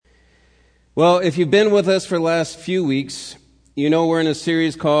Well, if you've been with us for the last few weeks, you know we're in a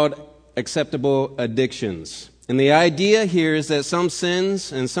series called Accptable Addictions. And the idea here is that some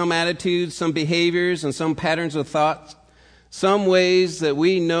sins and some attitudes, some behaviors and some patterns of thought, some ways that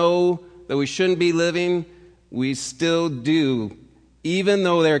we know that we shouldn't be living, we still do, even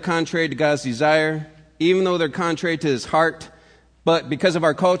though they're contrary to God's desire, even though they're contrary to His heart. But because of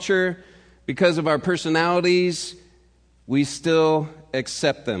our culture, because of our personalities, we still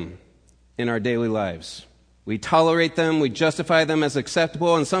accept them in our daily lives. We tolerate them, we justify them as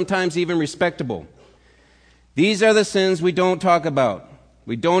acceptable, and sometimes even respectable. These are the sins we don't talk about,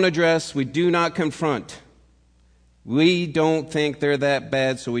 we don't address, we do not confront. We don't think they're that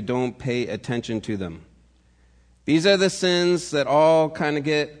bad, so we don't pay attention to them. These are the sins that all kind of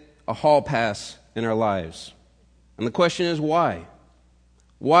get a hall pass in our lives. And the question is, why?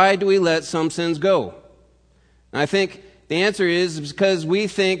 Why do we let some sins go? And I think the answer is because we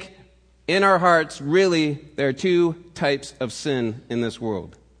think in our hearts, really, there are two types of sin in this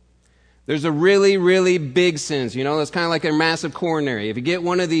world. There's a really, really big sins. You know, it's kind of like a massive coronary. If you get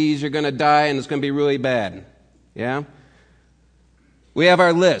one of these, you're going to die and it's going to be really bad. Yeah? We have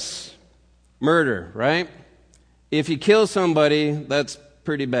our lists. Murder, right? If you kill somebody, that's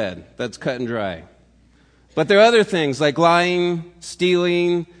pretty bad. That's cut and dry. But there are other things like lying,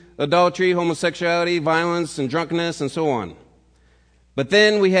 stealing, adultery, homosexuality, violence, and drunkenness, and so on. But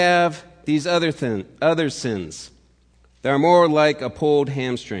then we have these other sins. They're more like a pulled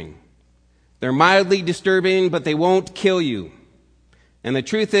hamstring. They're mildly disturbing, but they won't kill you. And the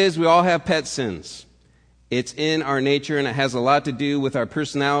truth is, we all have pet sins. It's in our nature, and it has a lot to do with our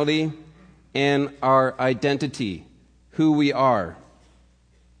personality and our identity, who we are,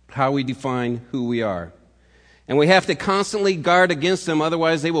 how we define who we are. And we have to constantly guard against them,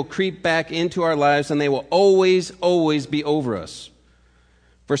 otherwise they will creep back into our lives and they will always, always be over us.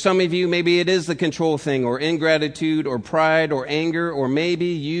 For some of you, maybe it is the control thing, or ingratitude, or pride, or anger, or maybe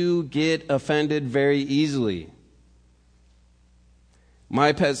you get offended very easily.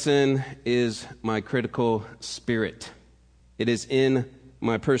 My pet sin is my critical spirit. It is in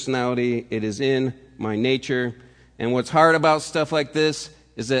my personality. It is in my nature. And what's hard about stuff like this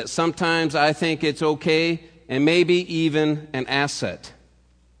is that sometimes I think it's okay and maybe even an asset.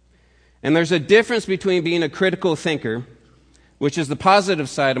 And there's a difference between being a critical thinker, which is the positive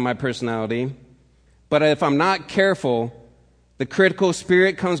side of my personality, but if I'm not careful, the critical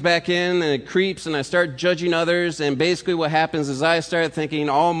spirit comes back in and it creeps and I start judging others, and basically what happens is I start thinking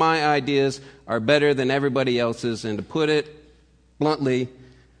all my ideas are better than everybody else's, and to put it bluntly,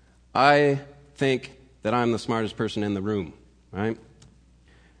 I think that I'm the smartest person in the room, right?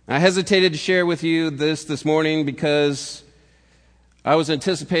 I hesitated to share with you this morning because I was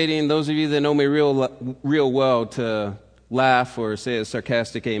anticipating those of you that know me real well to laugh or say a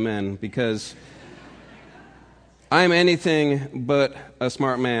sarcastic amen, because I'm anything but a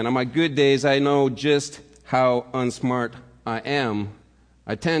smart man. On my good days, I know just how unsmart I am.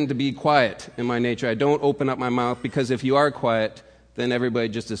 I tend to be quiet in my nature. I don't open up my mouth, because if you are quiet, then everybody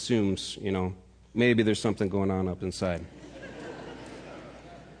just assumes, maybe there's something going on up inside.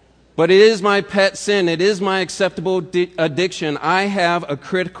 But it is my pet sin. It is my acceptable addiction. I have a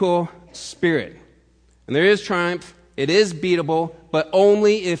critical spirit. And there is triumph. It is beatable, but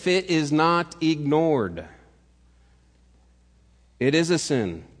only if it is not ignored. It is a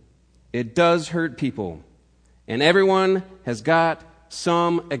sin. It does hurt people. And everyone has got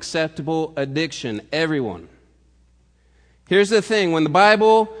some acceptable addiction. Everyone. Here's the thing. When the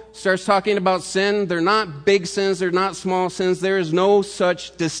Bible starts talking about sin, they're not big sins, they're not small sins. There is no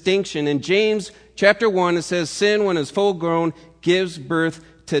such distinction. In James chapter 1, it says, sin, when it's full grown, gives birth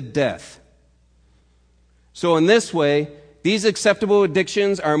to death. So in this way, these acceptable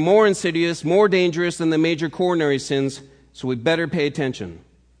addictions are more insidious, more dangerous than the major coronary sins, so we better pay attention.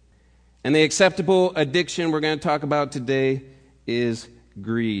 And the acceptable addiction we're going to talk about today is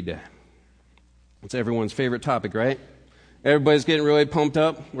greed. It's everyone's favorite topic, right? Everybody's getting really pumped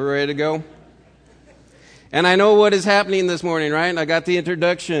up. We're ready to go. And I know what is happening this morning, right? I got the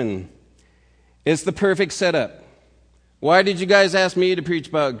introduction. It's the perfect setup. Why did you guys ask me to preach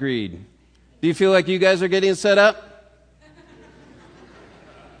about greed? Do you feel like you guys are getting set up?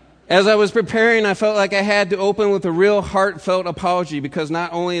 As I was preparing, I felt like I had to open with a real heartfelt apology, because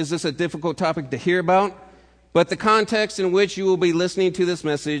not only is this a difficult topic to hear about, but the context in which you will be listening to this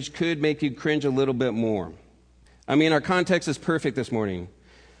message could make you cringe a little bit more. I mean, our context is perfect this morning.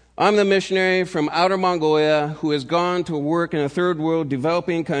 I'm the missionary from outer Mongolia who has gone to work in a third world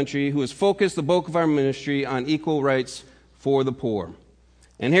developing country, who has focused the bulk of our ministry on equal rights for the poor.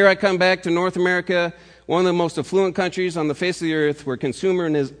 And here I come back to North America one of the most affluent countries on the face of the earth where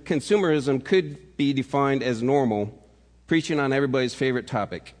consumerism could be defined as normal, preaching on everybody's favorite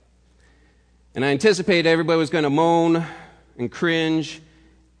topic. And I anticipated everybody was going to moan and cringe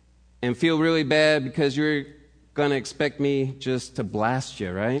and feel really bad because you're going to expect me just to blast you,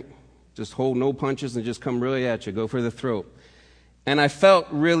 right? Just hold no punches and just come really at you, go for the throat. And I felt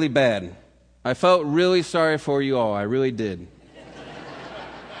really bad. I felt really sorry for you all. I really did.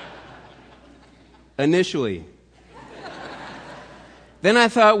 Initially. Then I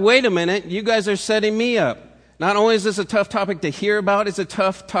thought, wait a minute, you guys are setting me up. Not only is this a tough topic to hear about, it's a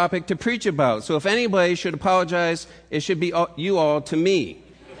tough topic to preach about. So if anybody should apologize, it should be you all to me.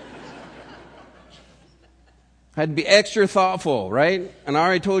 I had to be extra thoughtful, right? And I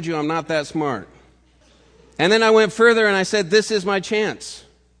already told you I'm not that smart. And then I went further and I said, this is my chance.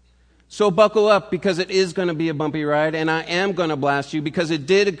 So buckle up because it is going to be a bumpy ride and I am going to blast you because it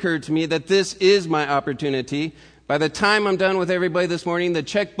did occur to me that this is my opportunity. By the time I'm done with everybody this morning, the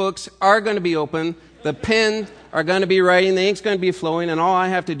checkbooks are going to be open, the pens are going to be writing, the ink's going to be flowing, and all I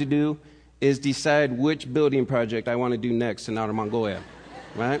have to do is decide which building project I want to do next in Outer Mongolia,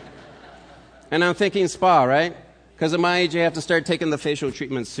 right? And I'm thinking spa, right? Because at my age, I have to start taking the facial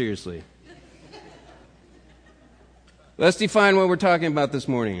treatments seriously. Let's define what we're talking about this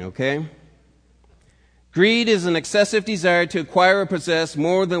morning, okay? Greed is an excessive desire to acquire or possess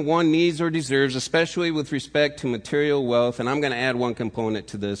more than one needs or deserves, especially with respect to material wealth. And I'm going to add one component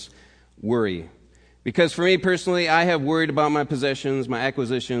to this, worry. Because for me personally, I have worried about my possessions, my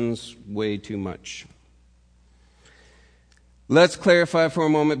acquisitions, way too much. Let's clarify for a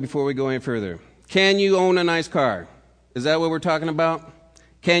moment before we go any further. Can you own a nice car? Is that what we're talking about?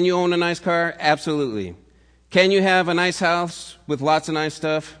 Can you own a nice car? Absolutely. Can you have a nice house with lots of nice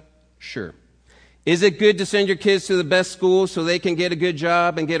stuff? Sure. Is it good to send your kids to the best school so they can get a good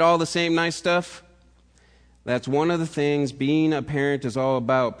job and get all the same nice stuff? That's one of the things being a parent is all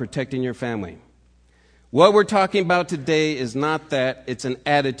about, protecting your family. What we're talking about today is not that, it's an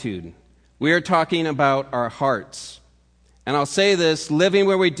attitude. We are talking about our hearts. And I'll say this, living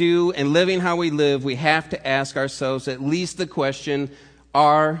where we do and living how we live, we have to ask ourselves at least the question,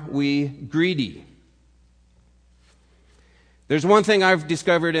 are we greedy? There's one thing I've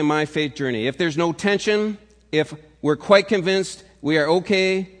discovered in my faith journey. If there's no tension, if we're quite convinced we are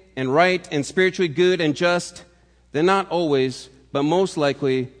okay and right and spiritually good and just, then not always, but most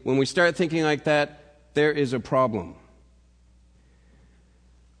likely, when we start thinking like that, there is a problem.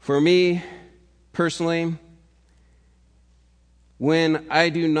 For me, personally, when I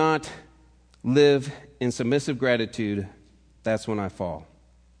do not live in submissive gratitude, that's when I fall.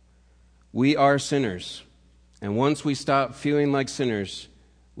 We are sinners. And once we stop feeling like sinners,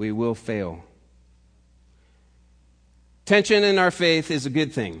 we will fail. Tension in our faith is a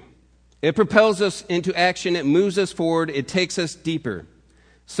good thing. It propels us into action. It moves us forward. It takes us deeper.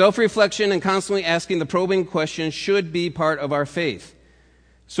 Self-reflection and constantly asking the probing questions should be part of our faith.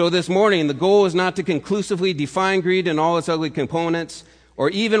 So this morning, the goal is not to conclusively define greed and all its ugly components,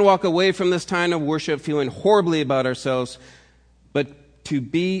 or even walk away from this time of worship feeling horribly about ourselves, but to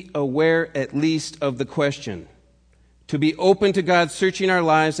be aware at least of the question. To be open to God searching our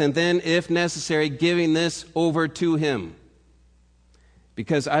lives and then, if necessary, giving this over to Him.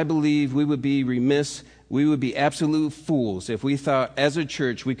 Because I believe we would be remiss, we would be absolute fools if we thought as a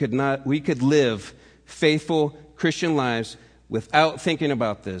church we could live faithful Christian lives without thinking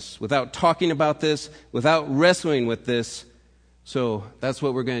about this, without talking about this, without wrestling with this. So that's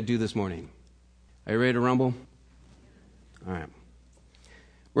what we're going to do this morning. Are you ready to rumble? All right.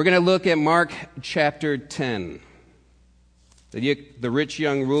 We're going to look at Mark chapter 10. The rich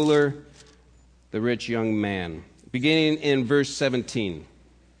young ruler, the rich young man. Beginning in verse 17.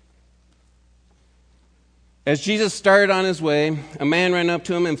 As Jesus started on his way, a man ran up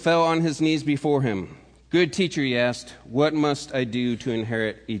to him and fell on his knees before him. Good teacher, he asked, what must I do to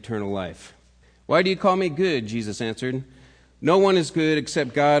inherit eternal life? Why do you call me good? Jesus answered. No one is good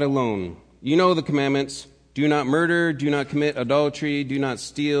except God alone. You know the commandments. Do not murder, do not commit adultery, do not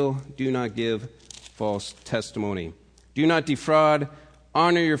steal, do not give false testimony. Do not defraud,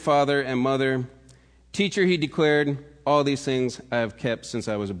 honor your father and mother. Teacher, he declared, all these things I have kept since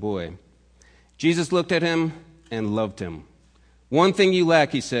I was a boy. Jesus looked at him and loved him. One thing you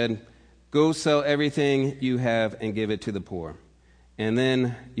lack, he said. Go sell everything you have and give it to the poor, and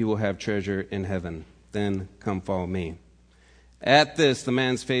then you will have treasure in heaven. Then come follow me. At this, the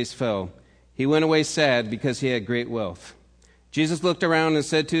man's face fell. He went away sad because he had great wealth. Jesus looked around and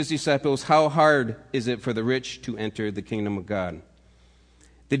said to his disciples, how hard is it for the rich to enter the kingdom of God?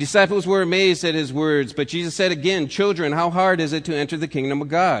 The disciples were amazed at his words, but Jesus said again, children, how hard is it to enter the kingdom of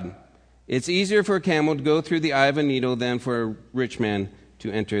God? It's easier for a camel to go through the eye of a needle than for a rich man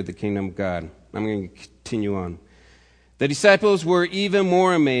to enter the kingdom of God. I'm going to continue on. The disciples were even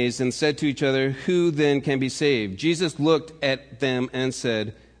more amazed and said to each other, "Who then can be saved?" Jesus looked at them and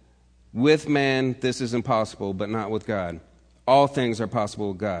said, "With man this is impossible, but not with God. All things are possible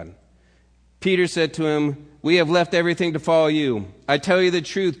with God." Peter said to him, "We have left everything to follow you." "I tell you the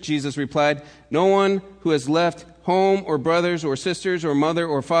truth," Jesus replied, "no one who has left home or brothers or sisters or mother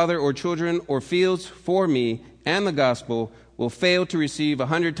or father or children or fields for me and the gospel will fail to receive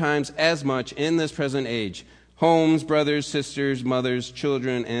 100 times as much in this present age, homes, brothers, sisters, mothers,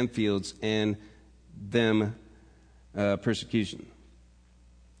 children, and fields, and them persecution.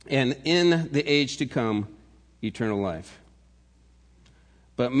 And in the age to come, eternal life.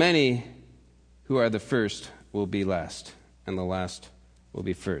 But many who are the first will be last, and the last will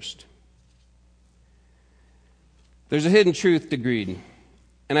be first." There's a hidden truth to greed.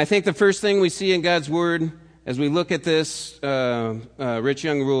 And I think the first thing we see in God's Word as we look at this rich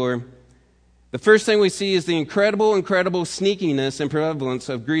young ruler, the first thing we see is the incredible sneakiness and prevalence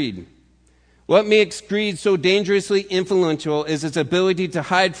of greed. What makes greed so dangerously influential is its ability to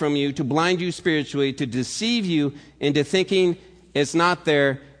hide from you, to blind you spiritually, to deceive you into thinking it's not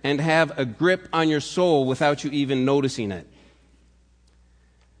there, and have a grip on your soul without you even noticing it.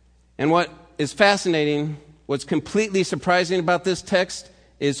 And what is fascinating, what's completely surprising about this text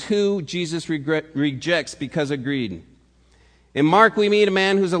is who Jesus rejects because of greed. In Mark, we meet a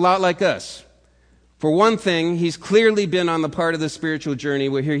man who's a lot like us. For one thing, he's clearly been on the part of the spiritual journey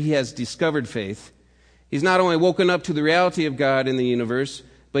where he has discovered faith. He's not only woken up to the reality of God in the universe,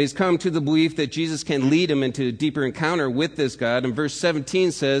 but he's come to the belief that Jesus can lead him into a deeper encounter with this God. And verse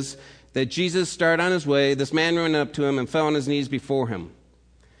 17 says that Jesus started on his way. This man ran up to him and fell on his knees before him.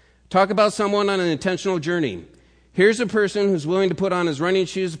 Talk about someone on an intentional journey. Here's a person who's willing to put on his running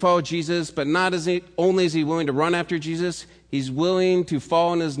shoes to follow Jesus, but not only is he willing to run after Jesus, he's willing to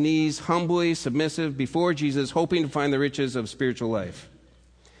fall on his knees, humbly submissive before Jesus, hoping to find the riches of spiritual life.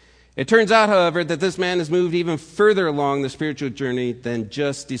 It turns out, however, that this man has moved even further along the spiritual journey than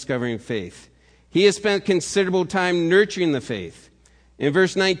just discovering faith. He has spent considerable time nurturing the faith. In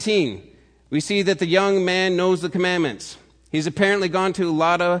verse 19, we see that the young man knows the commandments. He's apparently gone to a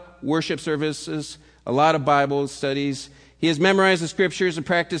lot of worship services, a lot of Bible studies. He has memorized the scriptures and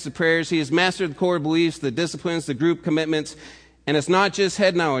practiced the prayers. He has mastered the core beliefs, the disciplines, the group commitments, and it's not just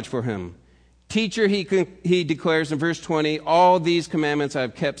head knowledge for him. Teacher, he declares in verse 20, all these commandments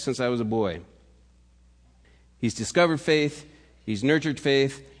I've kept since I was a boy. He's discovered faith, he's nurtured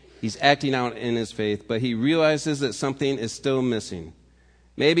faith, he's acting out in his faith, but he realizes that something is still missing.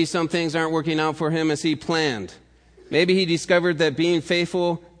 Maybe some things aren't working out for him as he planned. Maybe he discovered that being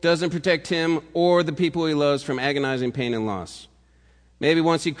faithful doesn't protect him or the people he loves from agonizing pain and loss. Maybe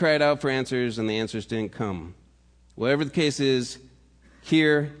once he cried out for answers and the answers didn't come. Whatever the case is,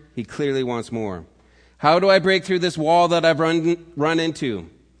 here he clearly wants more. How do I break through this wall that I've run into?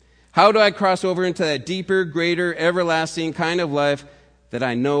 How do I cross over into that deeper, greater, everlasting kind of life that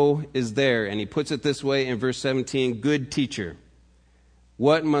I know is there? And he puts it this way in verse 17, good teacher,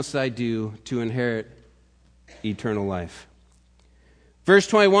 what must I do to inherit eternal life? Verse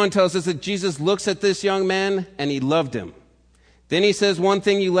 21 tells us that Jesus looks at this young man and he loved him. Then he says, one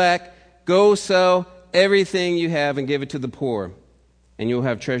thing you lack, go sell everything you have and give it to the poor, and you'll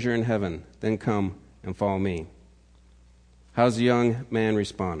have treasure in heaven. Then come and follow me. How does the young man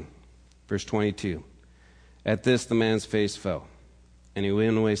respond? Verse 22. At this the man's face fell, and he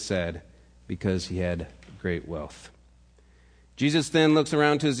went away sad because he had great wealth. Jesus then looks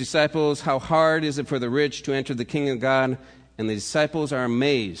around to his disciples. How hard is it for the rich to enter the kingdom of God? And the disciples are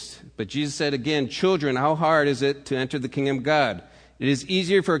amazed. But Jesus said again, children, how hard is it to enter the kingdom of God? It is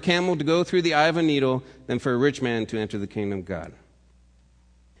easier for a camel to go through the eye of a needle than for a rich man to enter the kingdom of God.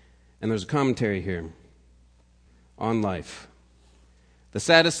 And there's a commentary here on life. The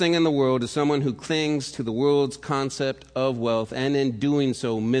saddest thing in the world is someone who clings to the world's concept of wealth and in doing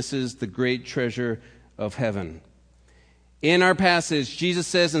so misses the great treasure of heaven. In our passage, Jesus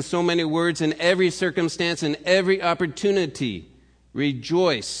says in so many words, in every circumstance, in every opportunity,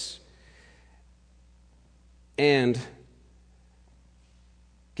 rejoice and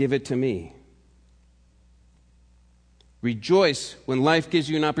give it to me. Rejoice when life gives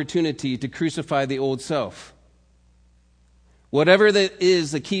you an opportunity to crucify the old self. Whatever that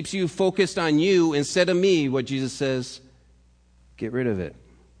is that keeps you focused on you instead of me, what Jesus says, get rid of it.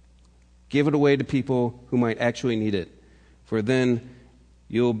 Give it away to people who might actually need it. For then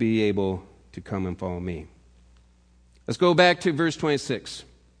you'll be able to come and follow me. Let's go back to verse 26.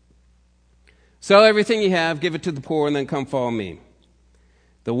 Sell everything you have, give it to the poor, and then come follow me.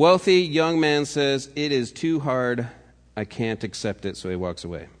 The wealthy young man says, "It is too hard. I can't accept it," so he walks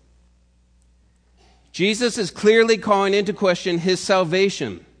away. Jesus is clearly calling into question his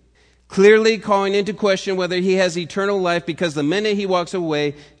salvation, clearly calling into question whether he has eternal life, because the minute he walks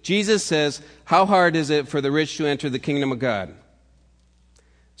away, Jesus says, "How hard is it for the rich to enter the kingdom of God?"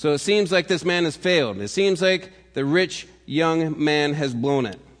 So it seems like this man has failed. It seems like the rich young man has blown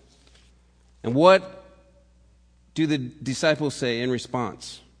it. And what do the disciples say in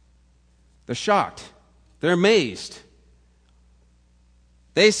response? They're shocked. They're amazed.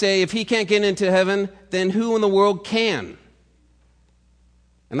 They say, if he can't get into heaven, then who in the world can?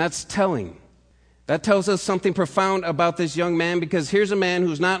 And that's telling. That tells us something profound about this young man, because here's a man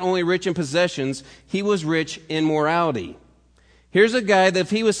who's not only rich in possessions, he was rich in morality. Here's a guy that if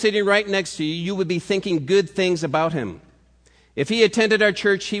he was sitting right next to you, you would be thinking good things about him. If he attended our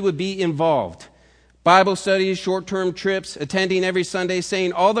church, he would be involved. Bible studies, short-term trips, attending every Sunday,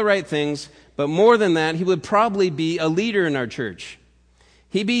 saying all the right things, but more than that, he would probably be a leader in our church.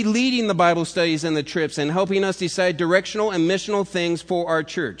 He'd be leading the Bible studies and the trips and helping us decide directional and missional things for our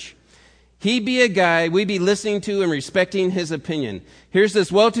church. He'd be a guy we'd be listening to and respecting his opinion. Here's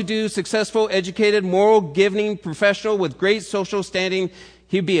this well-to-do, successful, educated, moral, giving professional with great social standing.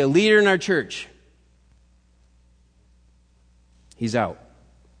 He'd be a leader in our church. He's out.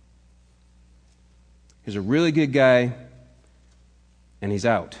 He's a really good guy, and he's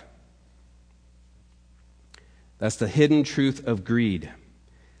out. That's the hidden truth of greed.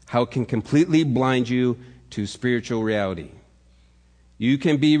 How it can completely blind you to spiritual reality. You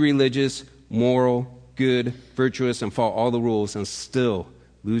can be religious, moral, good, virtuous, and follow all the rules and still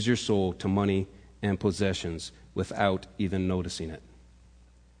lose your soul to money and possessions without even noticing it.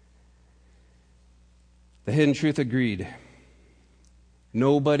 The hidden truth of greed.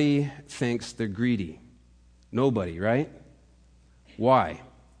 Nobody thinks they're greedy. Nobody, right? Why?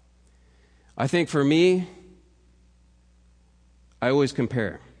 I think for me, I always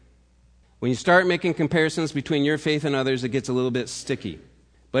compare. When you start making comparisons between your faith and others, it gets a little bit sticky.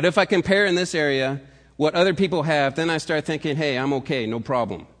 But if I compare in this area what other people have, then I start thinking, hey, I'm okay, no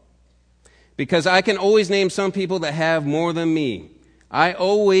problem. Because I can always name some people that have more than me. I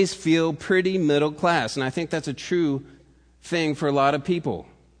always feel pretty middle class, and I think that's a true thing for a lot of people.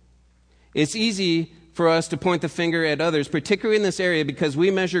 It's easy for us to point the finger at others, particularly in this area, because we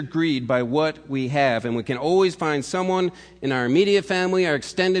measure greed by what we have, and we can always find someone in our immediate family, our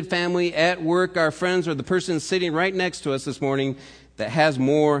extended family, at work, our friends, or the person sitting right next to us this morning that has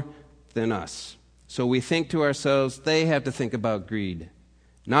more than us. So we think to ourselves, they have to think about greed.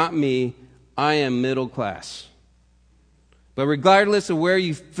 Not me. I am middle class. But regardless of where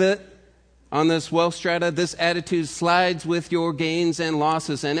you fit on this wealth strata, this attitude slides with your gains and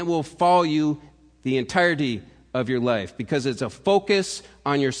losses, and it will follow you the entirety of your life, because it's a focus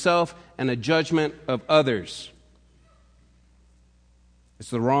on yourself and a judgment of others.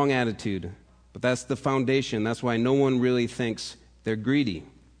 It's the wrong attitude, but that's the foundation. That's why no one really thinks they're greedy.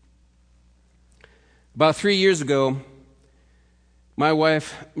 About 3 years ago, my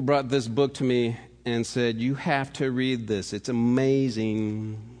wife brought this book to me and said, "You have to read this. It's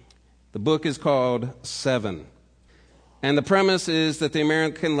amazing." The book is called 7. And the premise is that the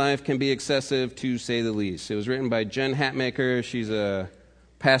American life can be excessive, to say the least. It was written by Jen Hatmaker. She's a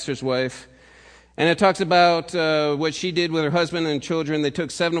pastor's wife. And it talks about what she did with her husband and children. They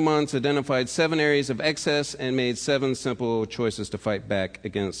took 7 months, identified 7 areas of excess, and made 7 simple choices to fight back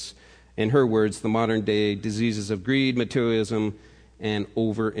against, in her words, the modern-day diseases of greed, materialism, and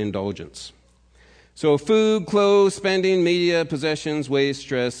overindulgence. So food, clothes, spending, media, possessions, waste,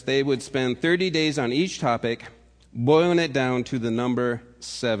 stress. They would spend 30 days on each topic, boiling it down to the number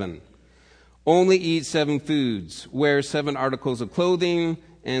 7. Only eat 7 foods, wear 7 articles of clothing,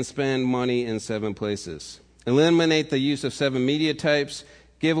 and spend money in 7 places. Eliminate the use of 7 media types,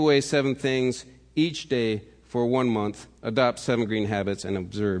 give away 7 things each day for 1 month, adopt 7 green habits, and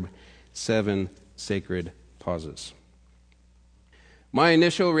observe 7 sacred pauses. My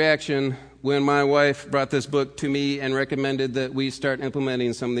initial reaction when my wife brought this book to me and recommended that we start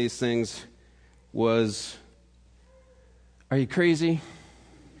implementing some of these things was, "Are you crazy?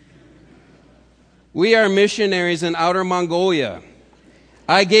 We are missionaries in outer Mongolia.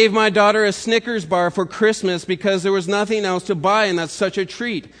 I gave my daughter a Snickers bar for Christmas because there was nothing else to buy, and that's such a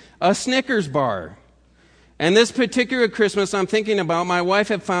treat. A Snickers bar. And this particular Christmas I'm thinking about, my wife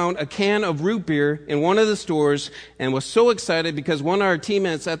had found a can of root beer in one of the stores and was so excited because one of our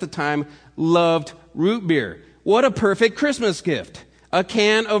teammates at the time loved root beer. What a perfect Christmas gift. A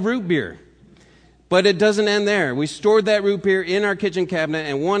can of root beer. But it doesn't end there. We stored that root beer in our kitchen cabinet,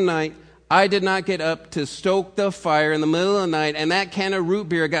 and one night I did not get up to stoke the fire in the middle of the night, and that can of root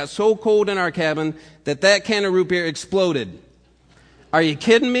beer got so cold in our cabin that can of root beer exploded. Are you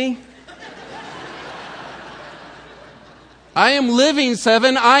kidding me? I am living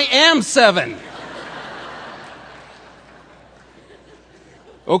 7. I am 7.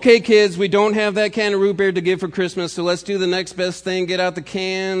 Okay, kids, we don't have that can of root beer to give for Christmas, so let's do the next best thing. Get out the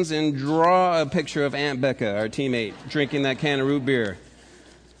cans and draw a picture of Aunt Becca, our teammate, drinking that can of root beer.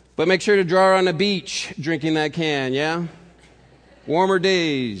 But make sure to draw her on the beach drinking that can, yeah? Warmer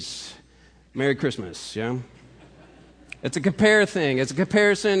days. Merry Christmas, yeah? It's a compare thing. It's a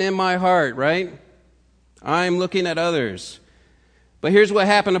comparison in my heart, right? I'm looking at others. But here's what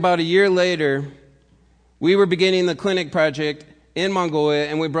happened about a year later. We were beginning the clinic project in Mongolia,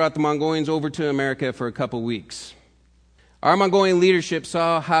 and we brought the Mongolians over to America for a couple weeks. Our Mongolian leadership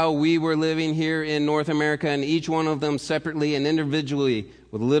saw how we were living here in North America, and each one of them separately and individually,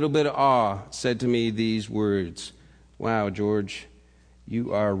 with a little bit of awe, said to me these words, "Wow, George,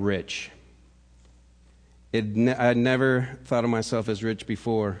 you are rich." I'd never thought of myself as rich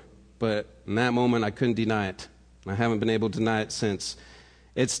before, but in that moment I couldn't deny it. I haven't been able to deny it since.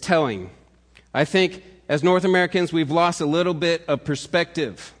 It's telling. I think as North Americans, we've lost a little bit of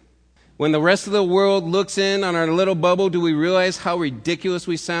perspective. When the rest of the world looks in on our little bubble, do we realize how ridiculous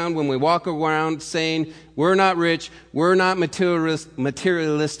we sound when we walk around saying, we're not rich, we're not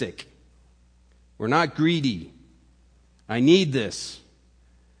materialistic, we're not greedy, I need this.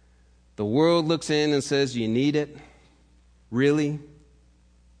 The world looks in and says, you need it? Really?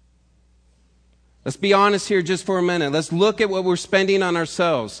 Let's be honest here just for a minute. Let's look at what we're spending on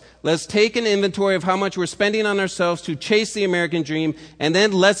ourselves. Let's take an inventory of how much we're spending on ourselves to chase the American dream, and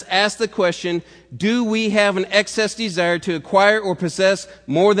then let's ask the question, do we have an excess desire to acquire or possess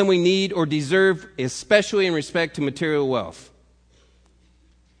more than we need or deserve, especially in respect to material wealth?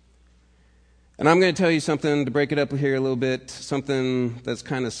 And I'm going to tell you something to break it up here a little bit, something that's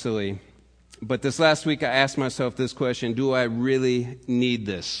kind of silly. But this last week I asked myself this question, do I really need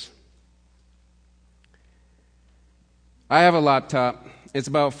this? I have a laptop. It's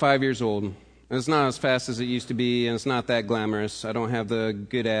about 5 years old. And it's not as fast as it used to be, and it's not that glamorous. I don't have the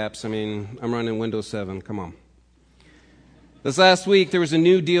good apps. I mean, I'm running Windows 7. Come on. This last week, there was a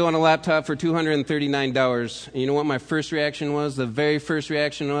new deal on a laptop for $239. And you know what my first reaction was? The very first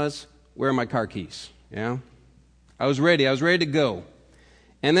reaction was, where are my car keys? Yeah? I was ready. I was ready to go.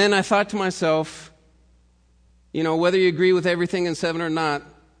 And then I thought to myself, you know, whether you agree with everything in 7 or not,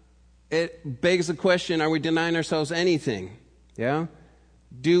 it begs the question, are we denying ourselves anything? Yeah?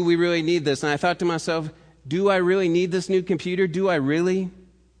 Do we really need this? And I thought to myself, do I really need this new computer? Do I really?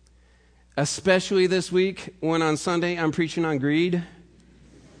 Especially this week when on Sunday I'm preaching on greed.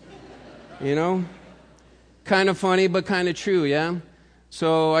 You know? Kind of funny, but kind of true, yeah?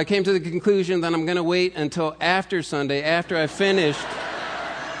 So I came to the conclusion that I'm going to wait until after Sunday, after I finished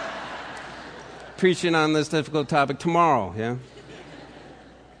preaching on this difficult topic tomorrow, yeah?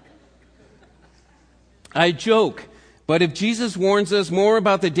 I joke, but if Jesus warns us more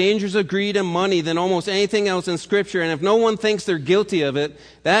about the dangers of greed and money than almost anything else in Scripture, and if no one thinks they're guilty of it,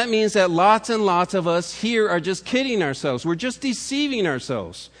 that means that lots and lots of us here are just kidding ourselves. We're just deceiving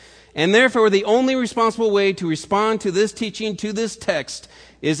ourselves. And therefore, the only responsible way to respond to this teaching, to this text,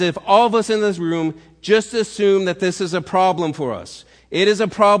 is if all of us in this room just assume that this is a problem for us. It is a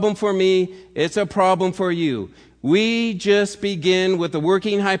problem for me. It's a problem for you. We just begin with the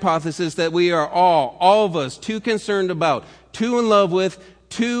working hypothesis that we are all of us, too concerned about, too in love with,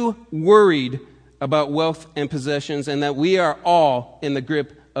 too worried about wealth and possessions, and that we are all in the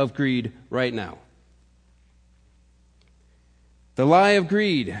grip of greed right now. The lie of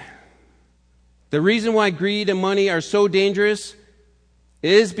greed. The reason why greed and money are so dangerous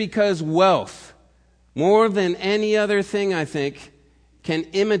is because wealth, more than any other thing, I think, can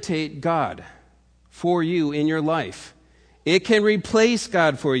imitate God for you in your life. It can replace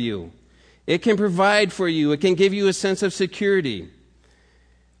God for you. It can provide for you. It can give you a sense of security.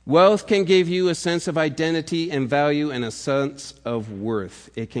 Wealth can give you a sense of identity and value and a sense of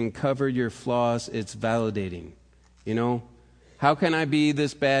worth. It can cover your flaws. It's validating. You know, how can I be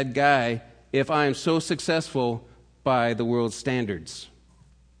this bad guy if I am so successful by the world's standards?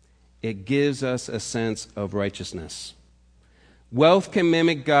 It gives us a sense of righteousness. Wealth can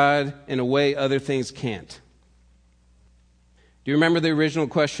mimic God in a way other things can't. Do you remember the original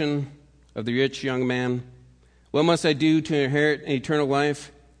question of the rich young man? What must I do to inherit eternal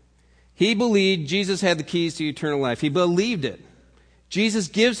life? He believed Jesus had the keys to eternal life. He believed it. Jesus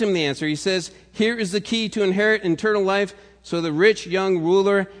gives him the answer. He says, here is the key to inherit eternal life. So the rich young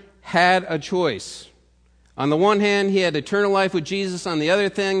ruler had a choice. On the one hand, he had eternal life with Jesus. On the other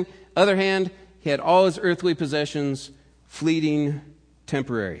thing, other hand, he had all his earthly possessions, fleeting,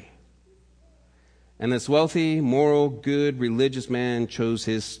 temporary. And this wealthy, moral, good, religious man chose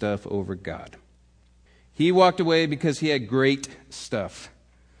his stuff over God. He walked away because he had great stuff.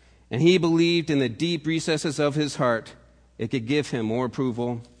 And he believed in the deep recesses of his heart it could give him more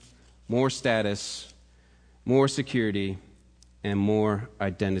approval, more status, more security, and more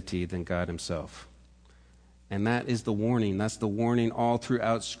identity than God himself. And that is the warning. That's the warning all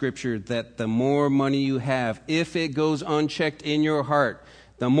throughout Scripture, that the more money you have, if it goes unchecked in your heart,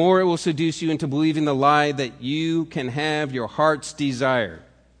 the more it will seduce you into believing the lie that you can have your heart's desire.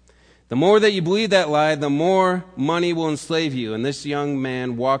 The more that you believe that lie, the more money will enslave you. And this young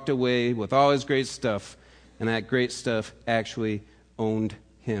man walked away with all his great stuff, and that great stuff actually owned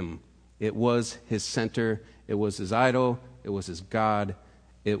him. It was his center. It was his idol. It was his God.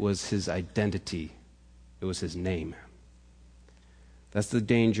 It was his identity. It was his name. That's the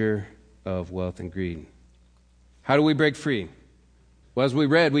danger of wealth and greed. How do we break free? Well, as we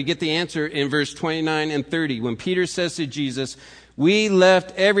read, we get the answer in verse 29 and 30. When Peter says to Jesus, we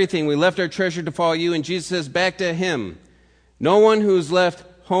left everything. We left our treasure to follow you. And Jesus says back to him, no one who's left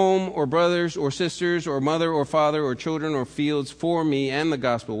home or brothers or sisters or mother or father or children or fields for me and the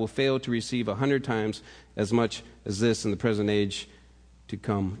gospel will fail to receive 100 times as much as this in the present age to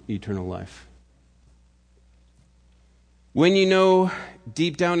come eternal life. When you know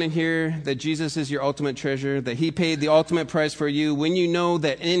deep down in here that Jesus is your ultimate treasure, that he paid the ultimate price for you, when you know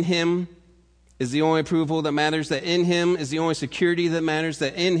that in him is the only approval that matters, that in him is the only security that matters,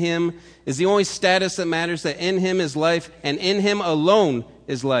 that in him is the only status that matters, that in him is life, and in him alone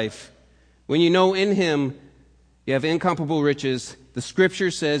is life. When you know in him you have incomparable riches, the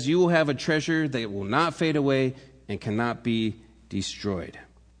Scripture says you will have a treasure that will not fade away and cannot be destroyed.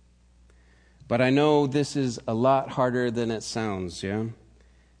 But I know this is a lot harder than it sounds, yeah?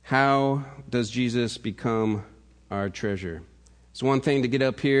 How does Jesus become our treasure? It's one thing to get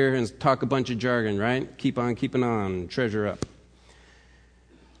up here and talk a bunch of jargon, right? Keep on keeping on, treasure up.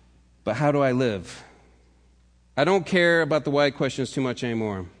 But how do I live? I don't care about the why questions too much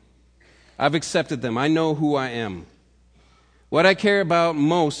anymore. I've accepted them. I know who I am. What I care about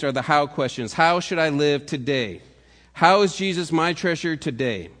most are the how questions. How should I live today? How is Jesus my treasure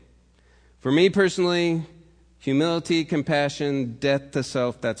today? For me personally, humility, compassion, death to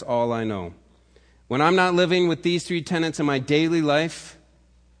self, that's all I know. When I'm not living with these three tenets in my daily life,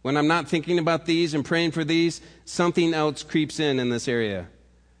 when I'm not thinking about these and praying for these, something else creeps in this area.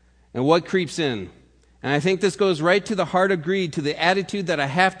 And what creeps in? And I think this goes right to the heart of greed, to the attitude that I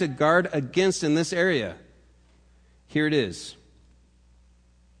have to guard against in this area. Here it is.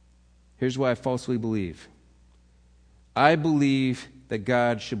 Here's what I falsely believe. I believe that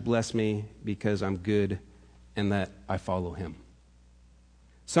God should bless me because I'm good and that I follow him.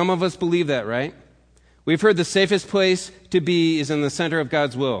 Some of us believe that, right? We've heard the safest place to be is in the center of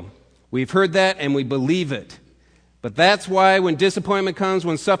God's will. We've heard that and we believe it. But that's why when disappointment comes,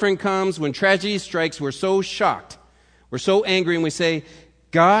 when suffering comes, when tragedy strikes, we're so shocked. We're so angry and we say,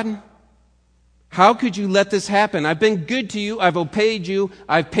 God, how could you let this happen? I've been good to you. I've obeyed you.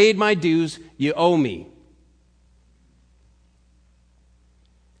 I've paid my dues. You owe me.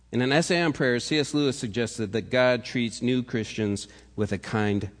 In an essay on prayer, C.S. Lewis suggested that God treats new Christians with a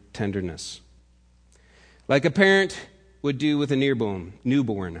kind tenderness, like a parent would do with a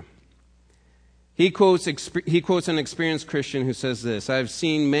newborn. He quotes an experienced Christian who says this, I've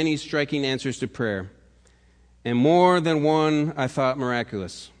seen many striking answers to prayer, and more than one I thought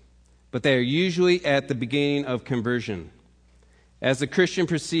miraculous, but they are usually at the beginning of conversion. As the Christian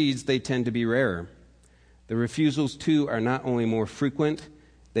proceeds, they tend to be rarer. The refusals, too, are not only more frequent,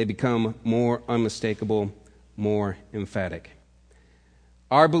 they become more unmistakable, more emphatic.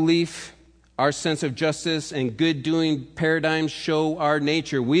 Our belief, our sense of justice and good-doing paradigms show our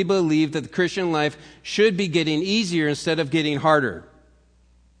nature. We believe that the Christian life should be getting easier instead of getting harder.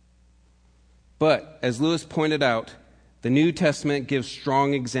 But, as Lewis pointed out, the New Testament gives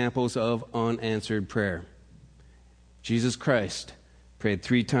strong examples of unanswered prayer. Jesus Christ prayed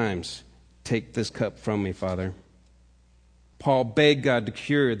 3 times, take this cup from me, Father. Paul begged God to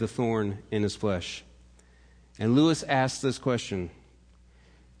cure the thorn in his flesh. And Lewis asked this question,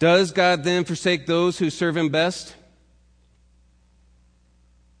 does God then forsake those who serve him best?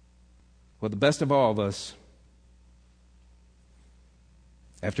 Well, the best of all of us,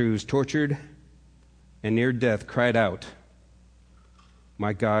 after he was tortured and near death, cried out,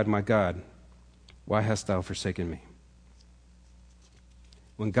 my God, why hast thou forsaken me?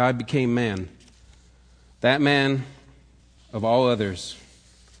 When God became man, that man of all others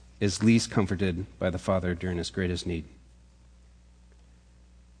is least comforted by the Father during his greatest need.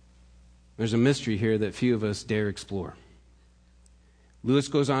 There's a mystery here that few of us dare explore. Lewis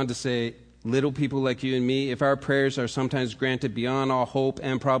goes on to say, little people like you and me, if our prayers are sometimes granted beyond all hope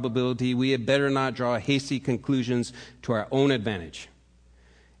and probability, we had better not draw hasty conclusions to our own advantage.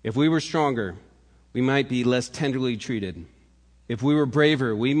 If we were stronger, we might be less tenderly treated. If we were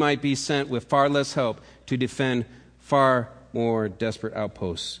braver, we might be sent with far less help to defend far more desperate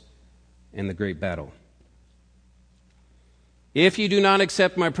outposts in the great battle. If you do not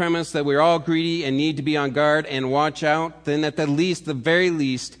accept my premise that we're all greedy and need to be on guard and watch out, then at the very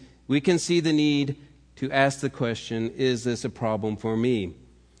least, we can see the need to ask the question, is this a problem for me?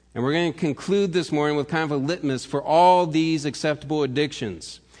 And we're going to conclude this morning with kind of a litmus for all these acceptable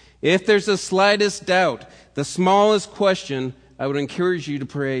addictions. If there's the slightest doubt, the smallest question, I would encourage you to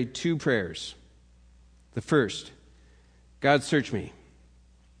pray 2 prayers. The first, God, search me.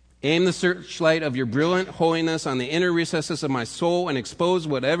 Aim the searchlight of your brilliant holiness on the inner recesses of my soul and expose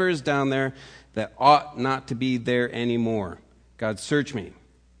whatever is down there that ought not to be there anymore. God, search me.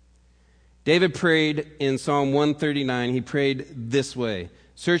 David prayed in Psalm 139, he prayed this way,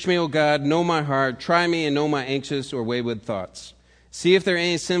 search me, O God, know my heart, try me and know my anxious or wayward thoughts. See if there are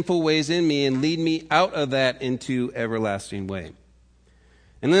any sinful ways in me and lead me out of that into everlasting way.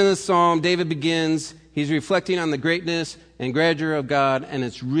 And then in the psalm, David begins, he's reflecting on the greatness and grandeur of God, and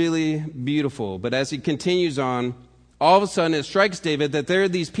it's really beautiful. But as he continues on, all of a sudden it strikes David that there are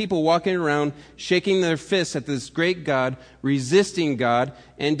these people walking around, shaking their fists at this great God, resisting God,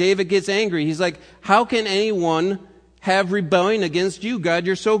 and David gets angry. He's like, how can anyone have rebellion against you, God?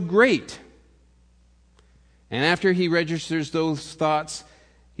 You're so great. And after he registers those thoughts,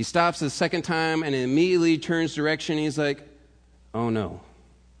 he stops the second time and immediately turns direction. He's like, oh no,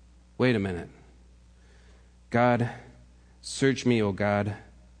 wait a minute. God, search me, oh God.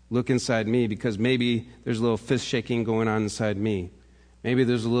 Look inside me, because maybe there's a little fist shaking going on inside me. Maybe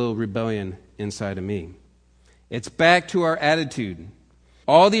there's a little rebellion inside of me. It's back to our attitude.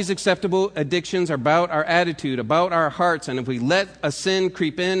 All these acceptable addictions are about our attitude, about our hearts. And if we let a sin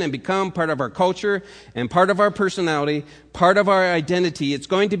creep in and become part of our culture and part of our personality, part of our identity, it's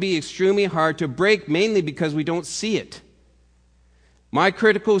going to be extremely hard to break, mainly because we don't see it. My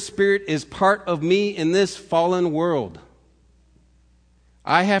critical spirit is part of me in this fallen world.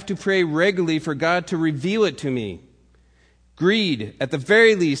 I have to pray regularly for God to reveal it to me. Greed, at the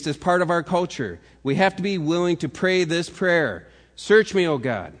very least, is part of our culture. We have to be willing to pray this prayer. Search me, O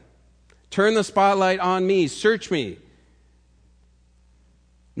God. Turn the spotlight on me. Search me.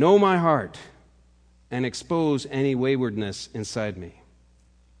 Know my heart and expose any waywardness inside me.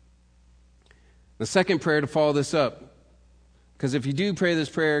 The second prayer to follow this up, because if you do pray this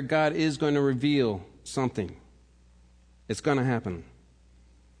prayer, God is going to reveal something. It's going to happen.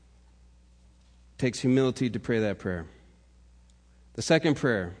 It takes humility to pray that prayer. The second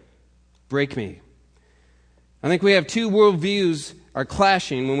prayer, break me. I think we have 2 worldviews are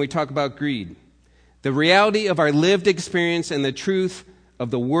clashing when we talk about greed. The reality of our lived experience and the truth of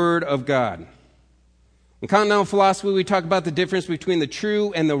the Word of God. In continental philosophy, we talk about the difference between the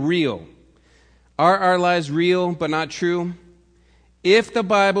true and the real. Are our lives real but not true? If the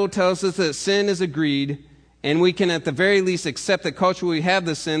Bible tells us that sin is a greed, and we can at the very least accept that culturally we have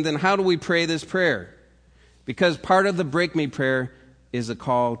the sin, then how do we pray this prayer? Because part of the break me prayer is a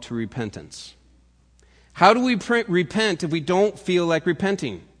call to repentance. How do we repent if we don't feel like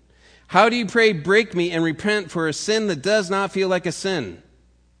repenting? How do you pray break me and repent for a sin that does not feel like a sin?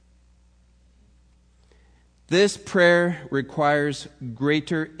 This prayer requires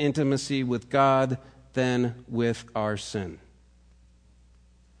greater intimacy with God than with our sin.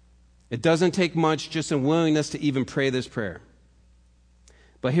 It doesn't take much, just a willingness to even pray this prayer.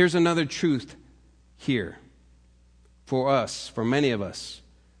 But here's another truth here. For us, for many of us,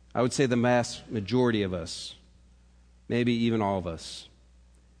 I would say the vast majority of us, maybe even all of us,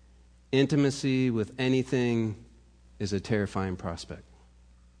 intimacy with anything is a terrifying prospect.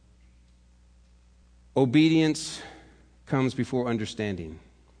 Obedience comes before understanding.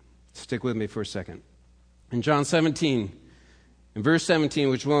 Stick with me for a second. In John 17, in verse 17,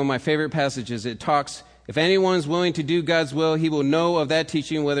 which is one of my favorite passages, it talks, if anyone is willing to do God's will, he will know of that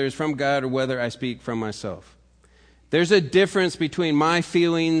teaching, whether it's from God or whether I speak from myself. There's a difference between my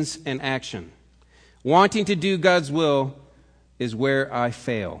feelings and action. Wanting to do God's will is where I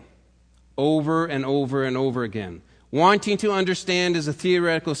fail, over and over and over again. Wanting to understand is a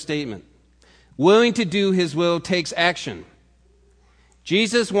theoretical statement. Willing to do his will takes action.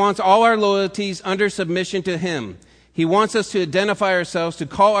 Jesus wants all our loyalties under submission to him. He wants us to identify ourselves, to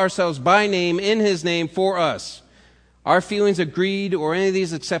call ourselves by name in his name for us. Our feelings of greed or any of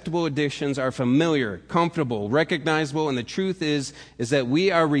these acceptable addictions are familiar, comfortable, recognizable, and the truth is that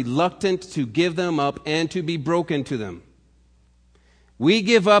we are reluctant to give them up and to be broken to them. We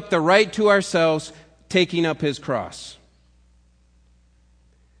give up the right to ourselves, taking up his cross.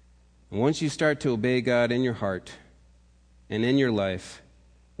 And once you start to obey God in your heart and in your life,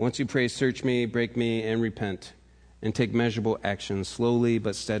 once you pray, search me, break me, and repent, and take measurable action, slowly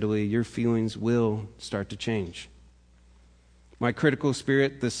but steadily, your feelings will start to change. My critical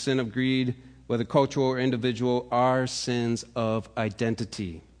spirit, the sin of greed, whether cultural or individual, are sins of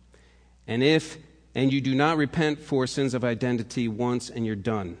identity. And you do not repent for sins of identity once and you're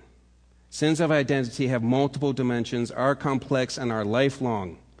done. Sins of identity have multiple dimensions, are complex, and are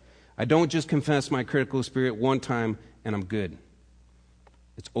lifelong. I don't just confess my critical spirit one time and I'm good.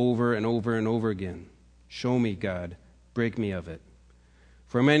 It's over and over and over again. Show me, God. Break me of it.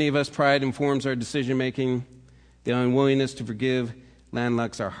 For many of us, pride informs our decision-making. The unwillingness to forgive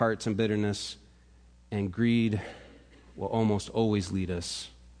landlocks our hearts in bitterness, and greed will almost always lead us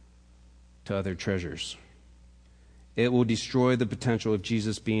to other treasures. It will destroy the potential of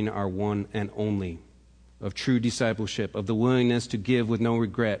Jesus being our one and only, of true discipleship, of the willingness to give with no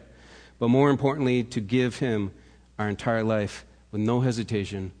regret, but more importantly, to give him our entire life with no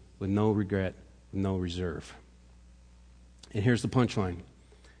hesitation, with no regret, with no reserve. And here's the punchline.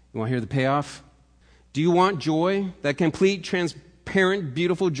 You want to hear the payoff? Do you want joy? That complete, transparent,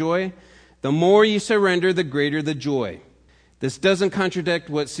 beautiful joy? The more you surrender, the greater the joy. This doesn't contradict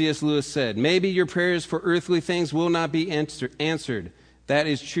what C.S. Lewis said. Maybe your prayers for earthly things will not be answered. That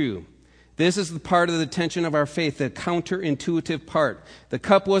is true. This is the part of the tension of our faith, the counterintuitive part. The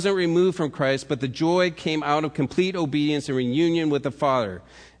cup wasn't removed from Christ, but the joy came out of complete obedience and reunion with the Father.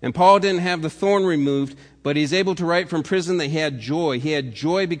 And Paul didn't have the thorn removed, but he's able to write from prison that he had joy. He had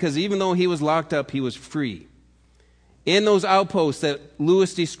joy because even though he was locked up, he was free. In those outposts that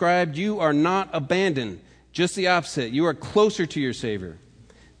Lewis described, you are not abandoned. Just the opposite. You are closer to your Savior.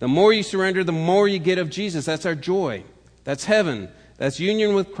 The more you surrender, the more you get of Jesus. That's our joy. That's heaven. That's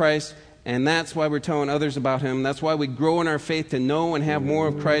union with Christ. And that's why we're telling others about him. That's why we grow in our faith to know and have more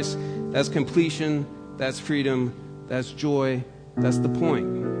of Christ. That's completion. That's freedom. That's joy. That's the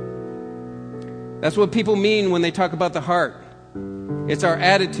point. That's what people mean when they talk about the heart. It's our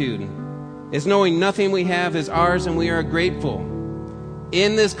attitude. It's knowing nothing we have is ours and we are grateful.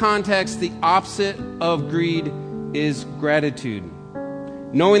 In this context, the opposite of greed is gratitude.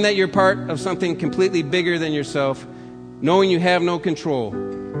 Knowing that you're part of something completely bigger than yourself, knowing you have no control,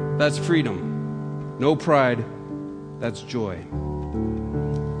 that's freedom. No pride, that's joy.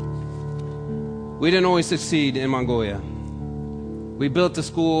 We didn't always succeed in Mongolia. We built a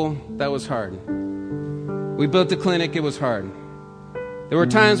school, that was hard. We built a clinic, it was hard. There were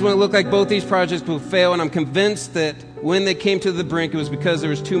times when it looked like both these projects would fail, and I'm convinced that when they came to the brink, it was because there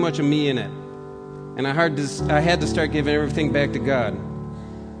was too much of me in it. And I had to start giving everything back to God.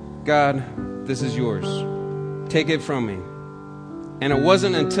 God, this is yours. Take it from me. And it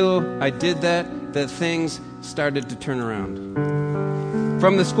wasn't until I did that things started to turn around.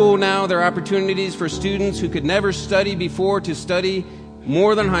 From the school now, there are opportunities for students who could never study before to study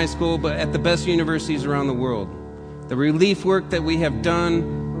more than high school, but at the best universities around the world. The relief work that we have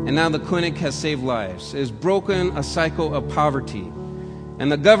done, and now the clinic has saved lives. It has broken a cycle of poverty.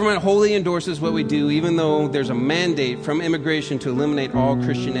 And the government wholly endorses what we do, even though there's a mandate from immigration to eliminate all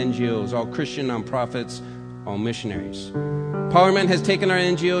Christian NGOs, all Christian nonprofits, all missionaries. Parliament has taken our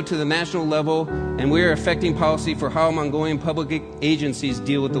NGO to the national level, and we are affecting policy for how Mongolian public agencies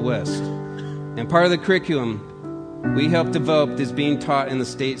deal with the West. And part of the curriculum we helped develop is being taught in the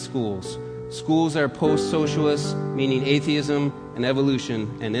state schools. Schools are post-socialist, meaning atheism and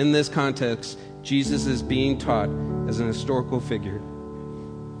evolution. And in this context, Jesus is being taught as an historical figure.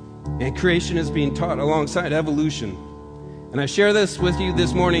 And creation is being taught alongside evolution. And I share this with you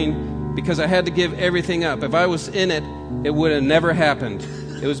this morning because I had to give everything up. If I was in it, it would have never happened.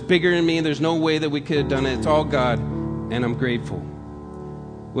 It was bigger than me. There's no way that we could have done it. It's all God, and I'm grateful.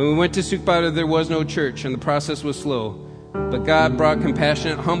 When we went to Accptable, there was no church, and the process was slow. But God brought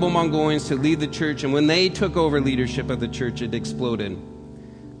compassionate, humble Mongolians to lead the church, and when they took over leadership of the church, it exploded.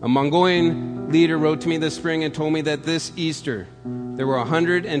 A Mongolian leader wrote to me this spring and told me that this Easter, there were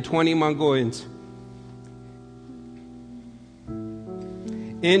 120 Mongolians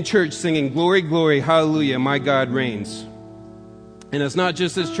in church singing, "Glory, glory, hallelujah, my God reigns." And it's not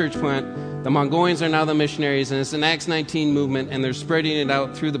just this church plant. The Mongolians are now the missionaries, and it's an Acts 19 movement, and they're spreading it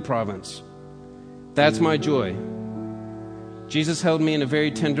out through the province. That's my joy. Jesus held me in a very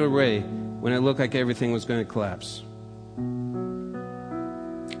tender way when it looked like everything was going to collapse.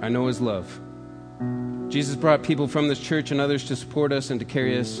 I know his love. Jesus brought people from this church and others to support us and to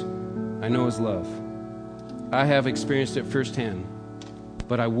carry us. I know his love. I have experienced it firsthand,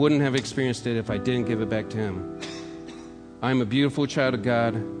 but I wouldn't have experienced it if I didn't give it back to him. I'm a beautiful child of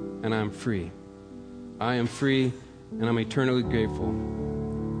God, and I'm free. I am free, and I'm eternally grateful.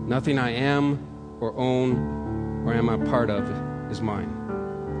 Nothing I am or own or am a part of is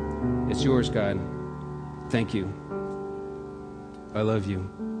mine. It's yours, God. Thank you. I love you.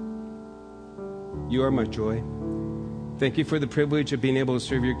 You are my joy. Thank you for the privilege of being able to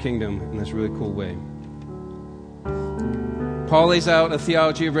serve your kingdom in this really cool way. Paul lays out a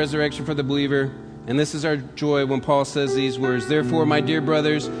theology of resurrection for the believer, and this is our joy when Paul says these words: "Therefore, my dear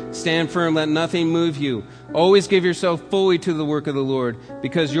brothers, stand firm, let nothing move you. Always give yourself fully to the work of the Lord,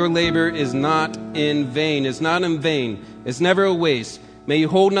 because your labor is not in vain." It's not in vain. It's never a waste. May you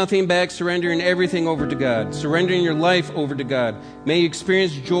hold nothing back, surrendering everything over to God, surrendering your life over to God. May you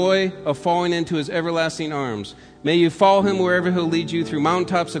experience joy of falling into his everlasting arms. May you follow him wherever he'll lead you, through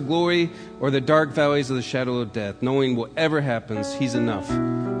mountaintops of glory or the dark valleys of the shadow of death, knowing whatever happens, he's enough.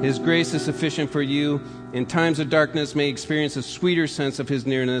 His grace is sufficient for you. In times of darkness, may you experience a sweeter sense of his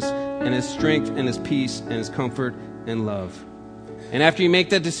nearness and his strength and his peace and his comfort and love. And after you make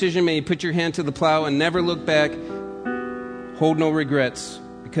that decision, may you put your hand to the plow and never look back. Hold no regrets,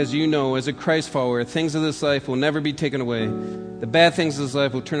 because you know, as a Christ follower, things of this life will never be taken away. The bad things of this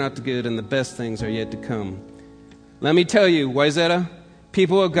life will turn out to good, and the best things are yet to come. Let me tell you, Wayzata,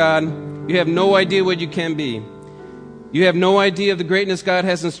 people of God, you have no idea what you can be. You have no idea of the greatness God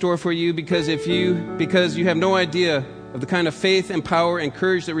has in store for you, because you have no idea of the kind of faith and power and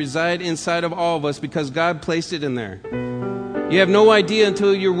courage that reside inside of all of us, because God placed it in there. You have no idea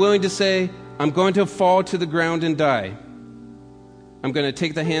until you're willing to say, I'm going to fall to the ground and die. I'm going to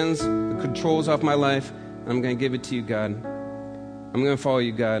take the controls off my life, and I'm going to give it to you, God. I'm going to follow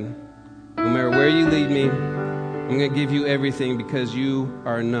you, God. No matter where you lead me, I'm going to give you everything, because you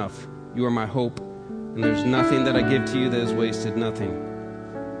are enough. You are my hope, and there's nothing that I give to you that is wasted, nothing.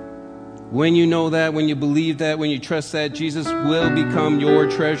 When you know that, when you believe that, when you trust that, Jesus will become your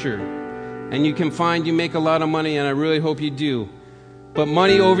treasure. And you make a lot of money, and I really hope you do. But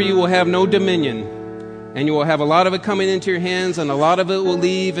money over you will have no dominion. And you will have a lot of it coming into your hands, and a lot of it will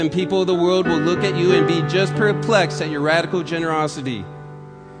leave, and people of the world will look at you and be just perplexed at your radical generosity.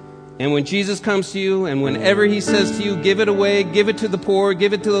 And when Jesus comes to you, and whenever he says to you, give it away, give it to the poor,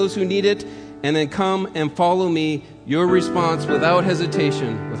 give it to those who need it, and then come and follow me, your response without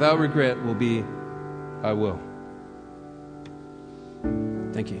hesitation, without regret, will be, I will.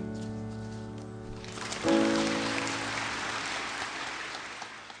 Thank you.